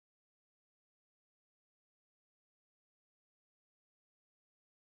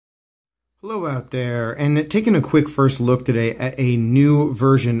Hello out there, and taking a quick first look today at a new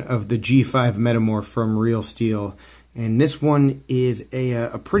version of the G5 Metamorph from Real Steel. And this one is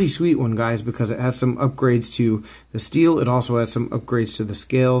a pretty sweet one, guys, because it has some upgrades to the steel. It also has some upgrades to the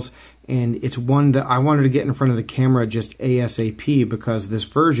scales, and it's one that I wanted to get in front of the camera just ASAP because this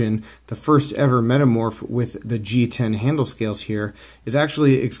version, the first ever Metamorph with the G10 handle scales here, is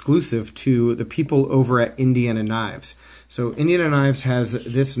actually exclusive to the people over at Indiana Knives. So Indiana Knives has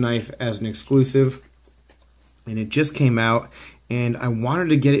this knife as an exclusive, and it just came out, and I wanted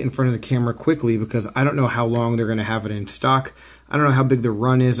to get it in front of the camera quickly because I don't know how long they're going to have it in stock. I don't know how big the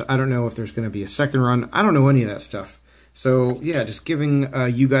run is. I don't know if there's going to be a second run. I don't know any of that stuff. So yeah, just giving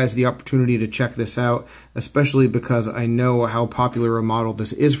you guys the opportunity to check this out, especially because I know how popular a model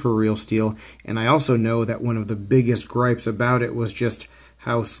this is for Real Steel, and I also know that one of the biggest gripes about it was just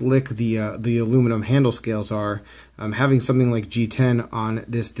how slick the aluminum handle scales are. Having something like G10 on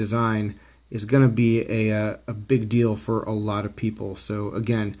this design is going to be a big deal for a lot of people. So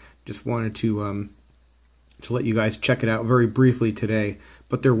again, just wanted to let you guys check it out very briefly today.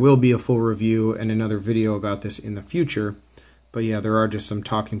 But there will be a full review and another video about this in the future. But yeah, there are just some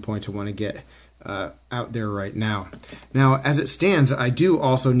talking points I want to get out there right now. Now, as it stands, I do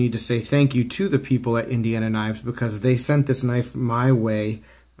also need to say thank you to the people at Indiana Knives because they sent this knife my way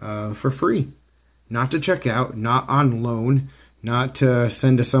for free. Not to check out, not on loan, not to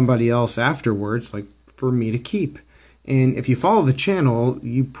send to somebody else afterwards, like for me to keep. And if you follow the channel,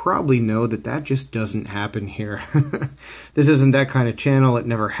 you probably know that that just doesn't happen here. This isn't that kind of channel. It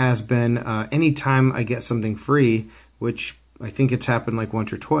never has been. Anytime I get something free, which I think it's happened like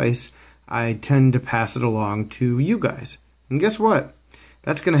once or twice, I tend to pass it along to you guys. And guess what?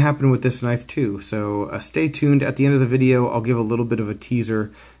 That's going to happen with this knife too. So stay tuned. At the end of the video, I'll give a little bit of a teaser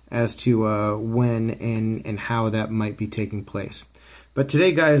as to when and how that might be taking place. But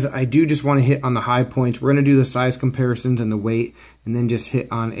today, guys, I do just want to hit on the high points. We're going to do the size comparisons and the weight, and then just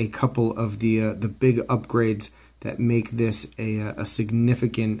hit on a couple of the big upgrades that make this a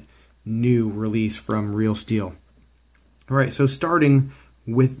significant new release from Real Steel. All right, so starting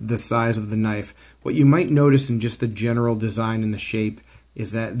with the size of the knife, what you might notice in just the general design and the shape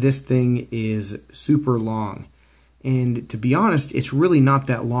is that this thing is super long. And to be honest, it's really not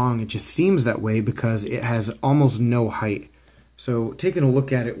that long. It just seems that way because it has almost no height. So taking a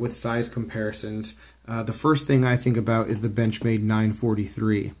look at it with size comparisons, the first thing I think about is the Benchmade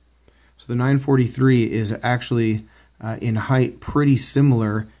 943. So the 943 is actually in height pretty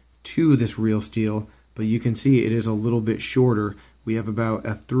similar to this Real Steel, but you can see it is a little bit shorter. We have about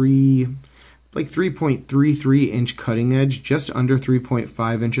a 3.33 inch cutting edge, just under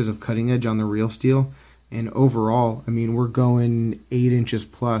 3.5 inches of cutting edge on the Real Steel. And overall, I mean, we're going 8 inches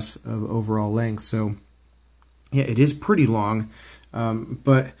plus of overall length. So yeah, it is pretty long.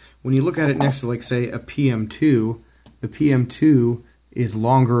 But when you look at it next to, like, say, a PM2, the PM2 is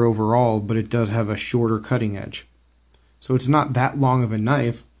longer overall, but it does have a shorter cutting edge. So it's not that long of a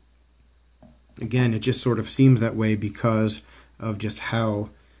knife. Again, it just sort of seems that way because of just how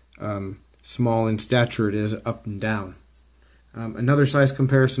small in stature it is up and down. Another size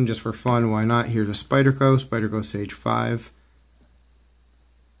comparison, just for fun, why not? Here's a Spyderco Sage 5.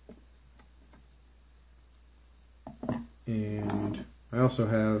 And I also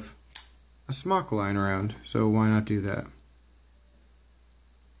have a smock lying around, so why not do that?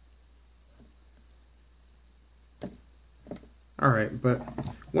 Alright, but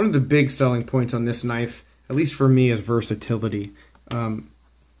one of the big selling points on this knife, at least for me, is versatility.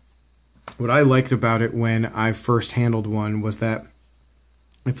 What I liked about it when I first handled one was that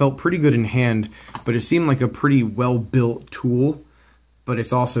it felt pretty good in hand, but it seemed like a pretty well-built tool, but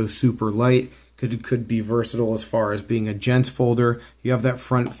it's also super light. Could be versatile as far as being a gents folder. You have that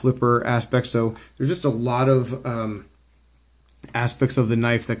front flipper aspect, so there's just a lot of aspects of the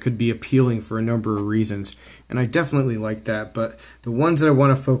knife that could be appealing for a number of reasons, and I definitely like that. But the ones that I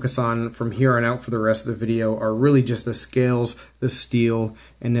want to focus on from here on out for the rest of the video are really just the scales, the steel,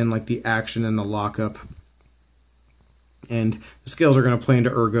 and then like the action and the lockup. And the scales are going to play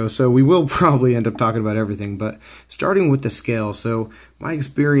into ergo, so we will probably end up talking about everything. But starting with the scales, so my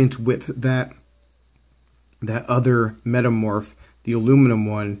experience with that other Metamorph, the aluminum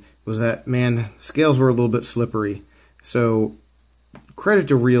one, was that, man, scales were a little bit slippery. So credit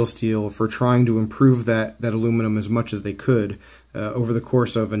to Real Steel for trying to improve that aluminum as much as they could over the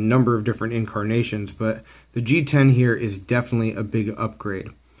course of a number of different incarnations, but the G10 here is definitely a big upgrade.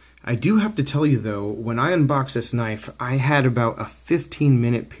 I do have to tell you though, when I unboxed this knife, I had about a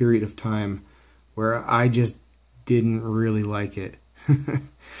 15-minute period of time where I just didn't really like it.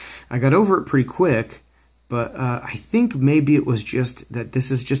 I got over it pretty quick, but I think maybe it was just that this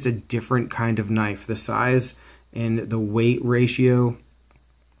is just a different kind of knife. The size and the weight ratio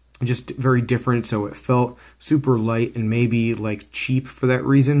just very different, so it felt super light and maybe like cheap for that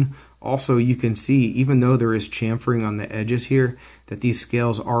reason. Also, you can see, even though there is chamfering on the edges here, that these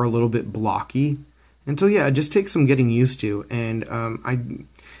scales are a little bit blocky. And so yeah, it just takes some getting used to. And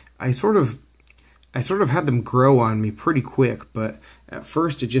I sort of had them grow on me pretty quick, but at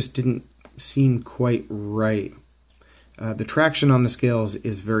first it just didn't seem quite right. The traction on the scales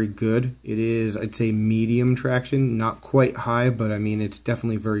is very good. It is, I'd say, medium traction, not quite high, but I mean, it's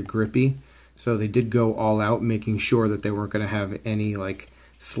definitely very grippy. So they did go all out, making sure that they weren't going to have any like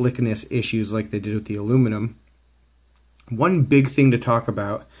slickness issues like they did with the aluminum. One big thing to talk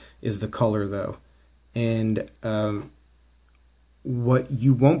about is the color, though. And what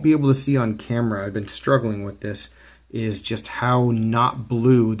you won't be able to see on camera, I've been struggling with this, is just how not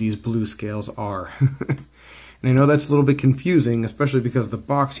blue these blue scales are. And I know that's a little bit confusing, especially because the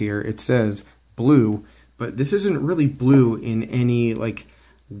box here, it says blue, but this isn't really blue in any like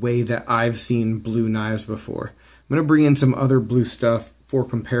way that I've seen blue knives before. I'm going to bring in some other blue stuff for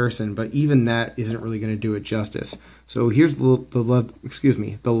comparison, but even that isn't really going to do it justice. So here's the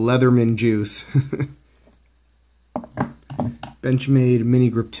Leatherman Juice. Benchmade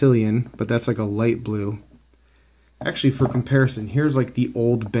Mini Griptilian, but that's like a light blue. Actually, for comparison, here's like the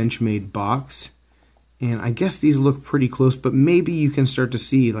old Benchmade box. And I guess these look pretty close, but maybe you can start to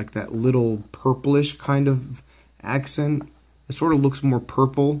see like that little purplish kind of accent. It sort of looks more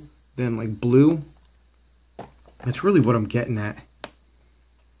purple than like blue. That's really what I'm getting at.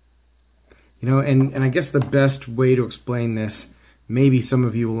 You know, and I guess the best way to explain this, maybe some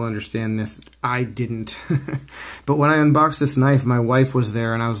of you will understand this, I didn't. But when I unboxed this knife, my wife was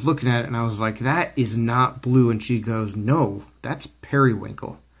there and I was looking at it and I was like, that is not blue. And she goes, no, that's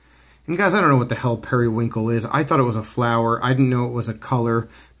periwinkle. And guys, I don't know what the hell periwinkle is. I thought it was a flower. I didn't know it was a color.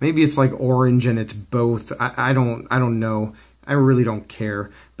 Maybe it's like orange and it's both. I don't know. I really don't care.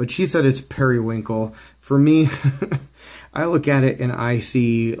 But she said it's periwinkle. For me, I look at it and I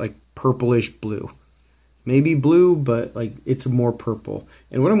see like purplish blue. Maybe blue, but like it's more purple.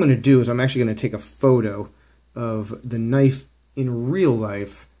 And what I'm going to do is I'm actually going to take a photo of the knife in real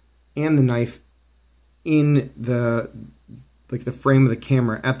life and the knife in the frame of the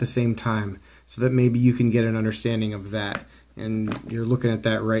camera at the same time, so that maybe you can get an understanding of that. And you're looking at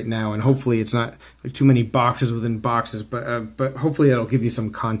that right now, and hopefully it's not like too many boxes within boxes, but hopefully that'll give you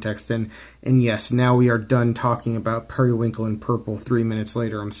some context. And yes, now we are done talking about periwinkle and purple 3 minutes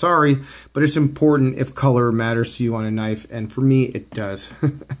later. I'm sorry, but it's important if color matters to you on a knife, and for me it does.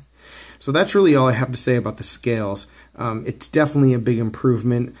 So that's really all I have to say about the scales. It's definitely a big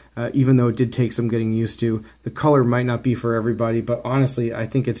improvement, even though it did take some getting used to. The color might not be for everybody, but honestly, I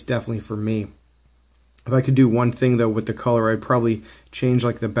think it's definitely for me. If I could do one thing, though, with the color, I'd probably change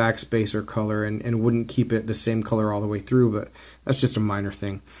like the backspacer color and wouldn't keep it the same color all the way through, but that's just a minor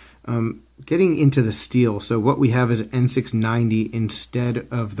thing. Getting into the steel, so what we have is N690 instead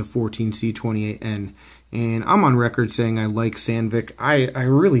of the 14C28N. And I'm on record saying I like Sandvik. I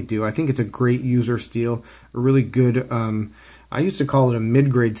really do. I think it's a great user steel, a really good, I used to call it a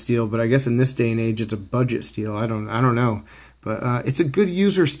mid-grade steel, but I guess in this day and age it's a budget steel. I don't know. But it's a good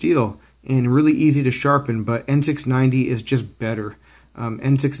user steel and really easy to sharpen, but N690 is just better.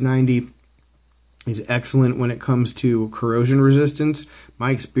 N690 is excellent when it comes to corrosion resistance.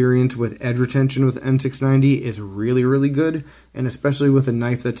 My experience with edge retention with N690 is really, really good, and especially with a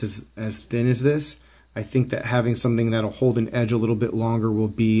knife that's as thin as this, I think that having something that'll hold an edge a little bit longer will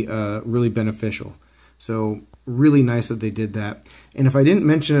be really beneficial. So really nice that they did that. And if I didn't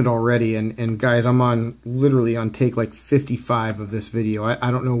mention it already, and guys, I'm literally on take like 55 of this video.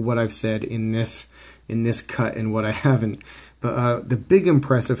 I don't know what I've said in this cut and what I haven't. But the big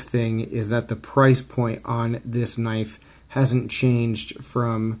impressive thing is that the price point on this knife hasn't changed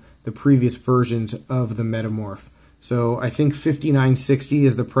from the previous versions of the Metamorph. So I think $59.60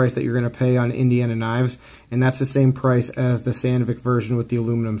 is the price that you're going to pay on Indiana knives, and that's the same price as the Sandvik version with the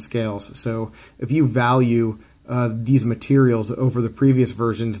aluminum scales. So if you value these materials over the previous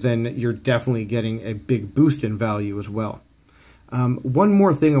versions, then you're definitely getting a big boost in value as well. One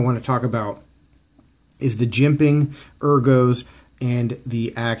more thing I want to talk about is the jimping, ergos, and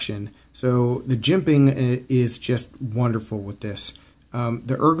the action. So the jimping is just wonderful with this.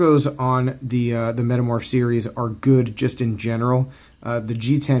 The ergos on the Metamorph series are good just in general. The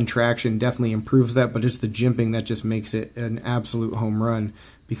G10 traction definitely improves that, but it's the jimping that just makes it an absolute home run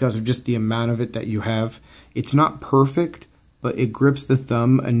because of just the amount of it that you have. It's not perfect, but it grips the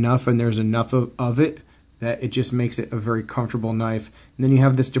thumb enough and there's enough of it that it just makes it a very comfortable knife. And then you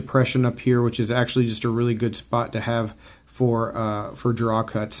have this depression up here, which is actually just a really good spot to have for draw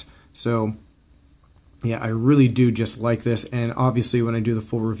cuts. So yeah, I really do just like this, and obviously when I do the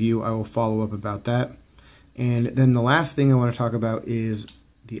full review, I will follow up about that. And then the last thing I want to talk about is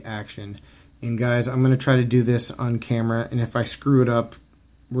the action. And guys, I'm going to try to do this on camera, and if I screw it up,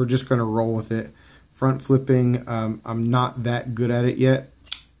 we're just going to roll with it. Front flipping, I'm not that good at it yet.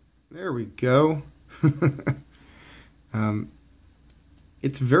 There we go.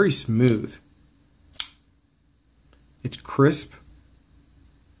 It's very smooth. It's crisp.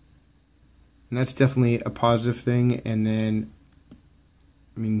 And that's definitely a positive thing. And then,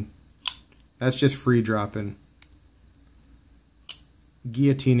 I mean, that's just free dropping.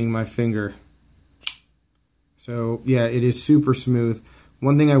 Guillotining my finger. So yeah, it is super smooth.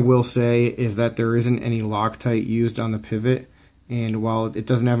 One thing I will say is that there isn't any Loctite used on the pivot. And while it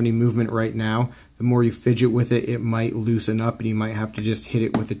doesn't have any movement right now, the more you fidget with it, it might loosen up and you might have to just hit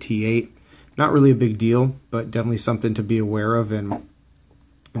it with a T8. Not really a big deal, but definitely something to be aware of and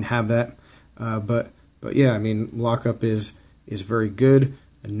have that. But yeah, I mean, lockup is very good.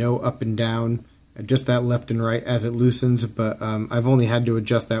 No up and down, just that left and right as it loosens. But I've only had to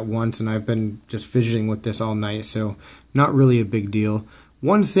adjust that once, and I've been just fidgeting with this all night, so not really a big deal.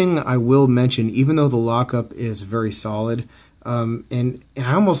 One thing I will mention, even though the lockup is very solid, and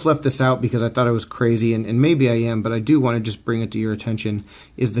I almost left this out because I thought I was crazy, and maybe I am, but I do want to just bring it to your attention,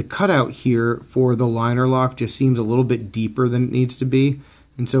 is the cutout here for the liner lock just seems a little bit deeper than it needs to be.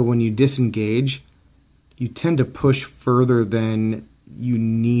 And so when you disengage, you tend to push further than you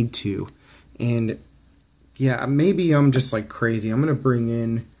need to. And yeah, maybe I'm just like crazy. I'm going to bring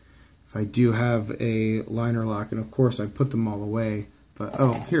in, if I do have a liner lock, and of course I put them all away, but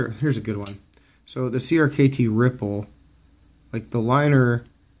oh, here's a good one. So the CRKT Ripple, like the liner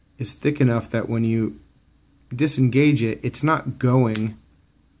is thick enough that when you disengage it, it's not going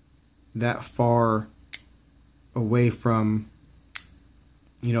that far away from,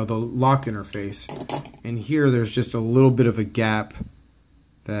 you know, the lock interface. And here there's just a little bit of a gap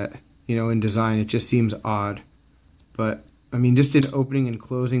that, you know, in design it just seems odd. But I mean, just in opening and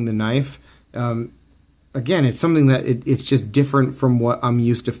closing the knife, again, it's something that it's just different from what I'm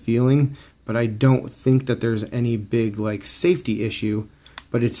used to feeling, but I don't think that there's any big like safety issue,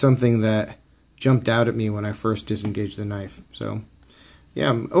 but it's something that jumped out at me when I first disengaged the knife. So yeah,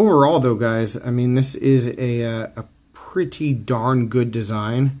 overall though, guys, I mean, this is a pretty darn good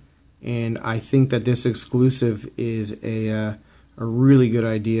design, and I think that this exclusive is a really good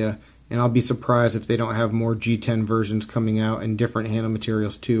idea, and I'll be surprised if they don't have more G10 versions coming out and different handle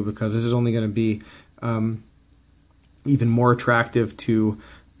materials too, because this is only going to be even more attractive to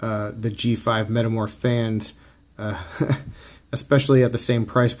the G5 Metamorph fans, especially at the same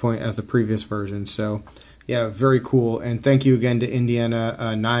price point as the previous version. So yeah, very cool, and thank you again to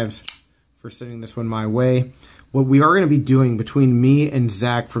Indiana Knives for sending this one my way. What we are going to be doing between me and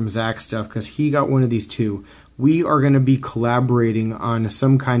Zach from Zach Stuff, because he got one of these too, we are going to be collaborating on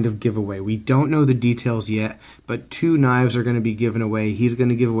some kind of giveaway. We don't know the details yet, but 2 knives are going to be given away. He's going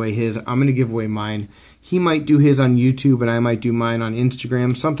to give away his. I'm going to give away mine. He might do his on YouTube, and I might do mine on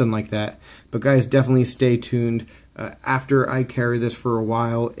Instagram, something like that. But guys, definitely stay tuned. After I carry this for a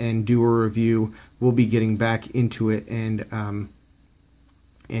while and do a review, we'll be getting back into it and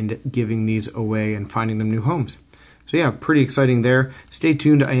giving these away and finding them new homes. So yeah, pretty exciting there. Stay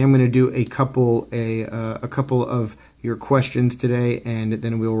tuned. I am going to do a couple of your questions today, and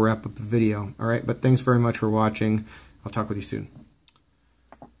then we'll wrap up the video. All right, but thanks very much for watching. I'll talk with you soon.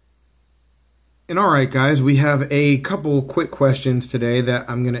 And all right, guys, we have a couple quick questions today that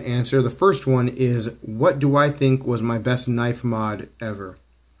I'm going to answer. The first one is, what do I think was my best knife mod ever?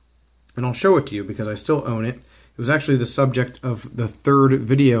 And I'll show it to you because I still own it. It was actually the subject of the 3rd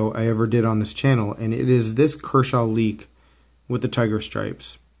video I ever did on this channel, and it is this Kershaw Leak with the tiger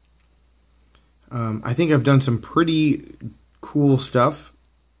stripes. I think I've done some pretty cool stuff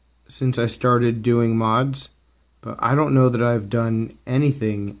since I started doing mods, but I don't know that I've done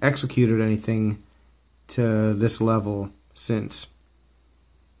anything, executed anything to this level since.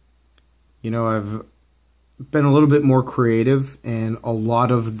 You know, I've been a little bit more creative, and a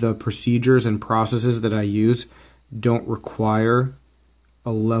lot of the procedures and processes that I use don't require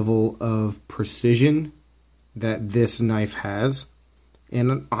a level of precision that this knife has.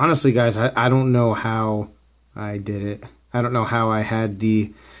 And honestly, guys, I don't know how I did it. I don't know how I had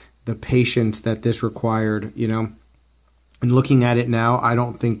the patience that this required, you know. And looking at it now, I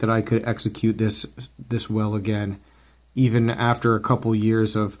don't think that I could execute this well again, even after a couple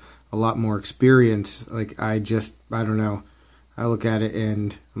years of a lot more experience. Like, I don't know. I look at it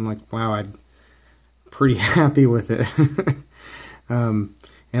and I'm like, wow, I'm pretty happy with it.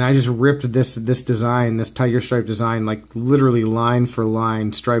 And I just ripped this design, this tiger stripe design, like literally line for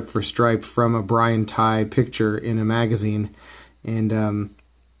line, stripe for stripe from a Brian Ty picture in a magazine. And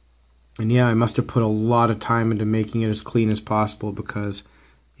yeah, I must have put a lot of time into making it as clean as possible, because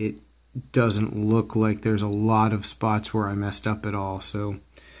it doesn't look like there's a lot of spots where I messed up at all. So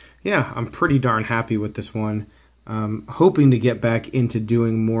yeah, I'm pretty darn happy with this one. Hoping to get back into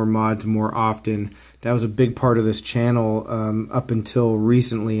doing more mods more often. That was a big part of this channel up until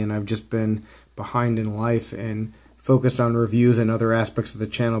recently, and I've just been behind in life and focused on reviews and other aspects of the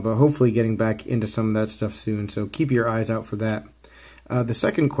channel, but hopefully getting back into some of that stuff soon, so keep your eyes out for that. The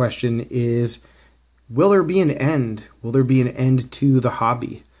second question is, will there be an end? Will there be an end to the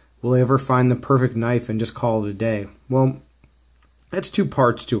hobby? Will I ever find the perfect knife and just call it a day? Well, that's two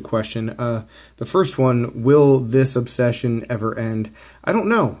parts to a question. The first one, will this obsession ever end? I don't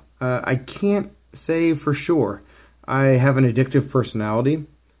know. I can't say for sure. I have an addictive personality.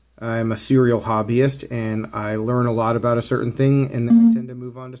 I'm a serial hobbyist, and I learn a lot about a certain thing, and then I tend to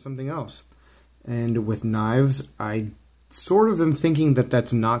move on to something else. And with knives, I sort of am thinking that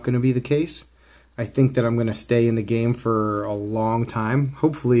that's not going to be the case. I think that I'm going to stay in the game for a long time,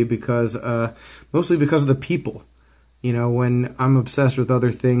 hopefully because, mostly because of the people. You know, when I'm obsessed with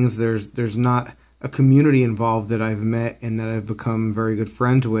other things, there's not a community involved that I've met and that I've become very good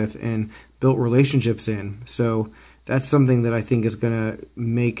friends with and built relationships in. So that's something that I think is going to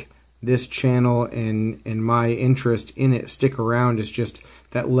make this channel and my interest in it stick around, is just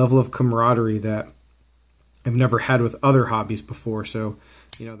that level of camaraderie that I've never had with other hobbies before. So,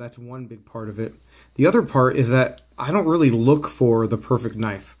 you know, that's one big part of it. The other part is that I don't really look for the perfect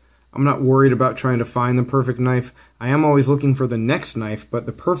knife. I'm not worried about trying to find the perfect knife. I am always looking for the next knife, but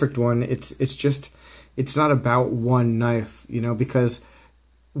the perfect one, it's not about one knife, you know, because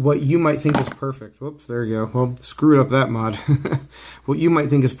what you might think is perfect, whoops, there you go, well, screwed up that mod. What you might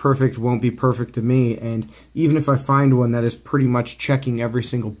think is perfect won't be perfect to me, and even if I find one that is pretty much checking every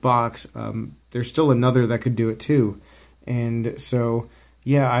single box, there's still another that could do it too. And so,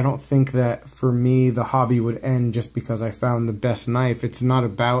 yeah, I don't think that for me the hobby would end just because I found the best knife. It's not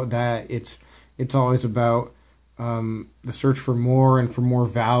about that. It's always about the search for more and for more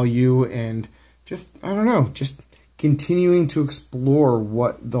value, and just, I don't know, just continuing to explore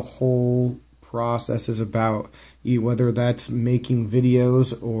what the whole process is about, whether that's making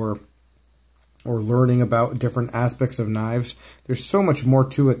videos or learning about different aspects of knives. There's so much more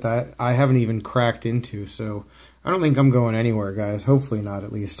to it that I haven't even cracked into, so I don't think I'm going anywhere, guys. Hopefully not,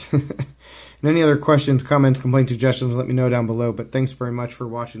 at least. And any other questions, comments, complaints, suggestions, let me know down below. But thanks very much for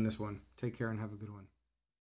watching this one. Take care and have a good one.